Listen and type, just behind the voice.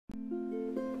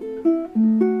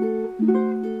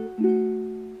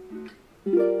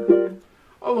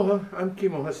I'm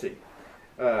Kimo Hussey.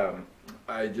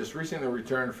 I just recently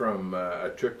returned from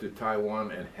a trip to Taiwan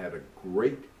and had a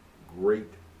great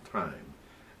time.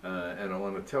 And I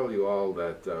want to tell you all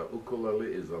that ukulele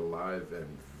is alive and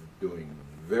doing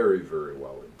very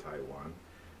well in Taiwan.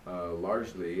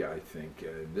 Largely, I think,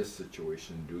 in this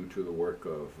situation due to the work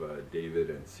of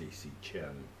David and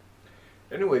Chen.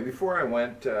 Anyway, before I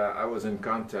went, I was in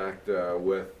contact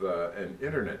with an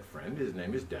internet friend. His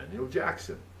name is Daniel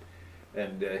Jackson.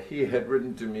 And he had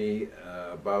written to me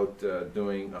about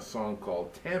doing a song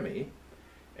called Tammy.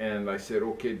 And I said,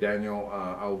 okay, Daniel,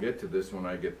 I'll get to this when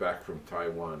I get back from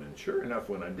Taiwan. And sure enough,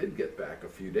 when I did get back a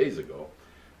few days ago,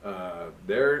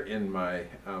 there in my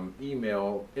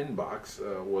email inbox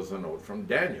was a note from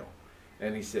Daniel.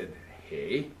 And he said,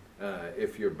 hey,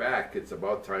 if you're back, it's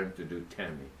about time to do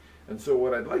Tammy. And so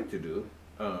what I'd like to do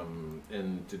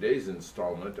in today's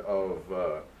installment of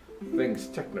things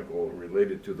technical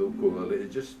related to the ukulele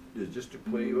is just to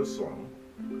play you a song.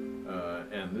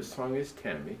 And this song is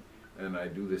Tammy. And I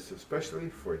do this especially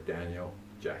for Daniel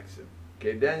Jackson.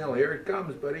 Okay, Daniel, here it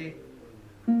comes, buddy.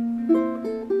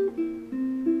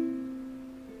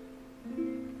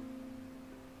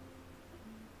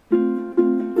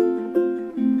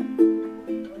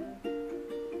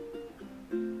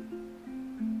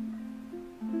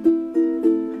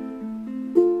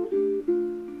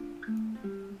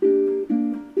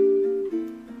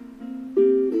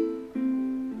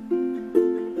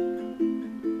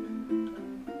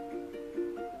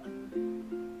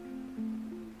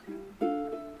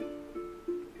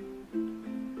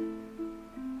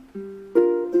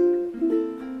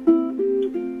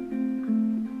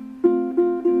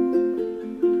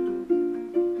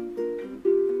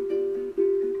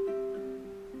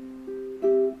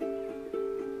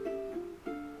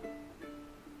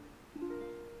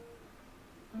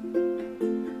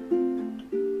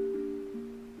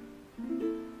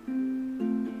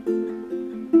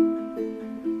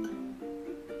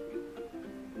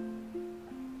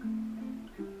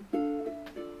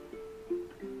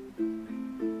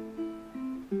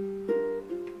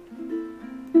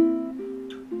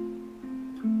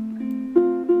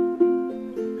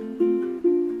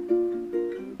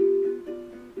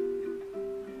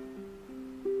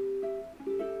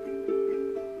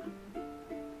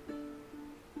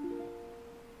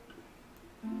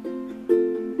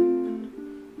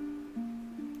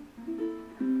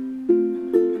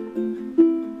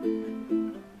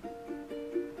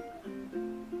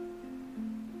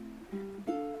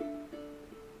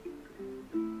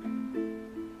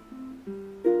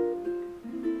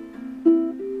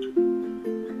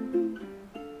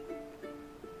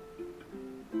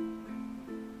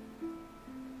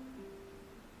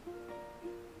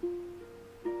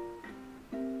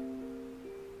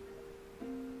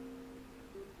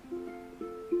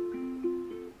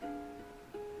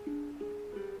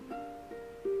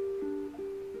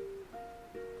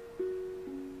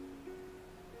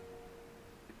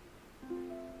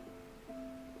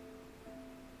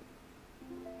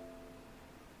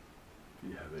 If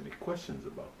you have any questions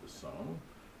about the song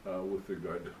with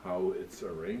regard to how it's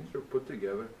arranged or put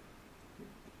together,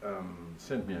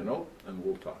 send me a note and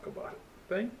we'll talk about it.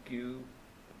 Thank you.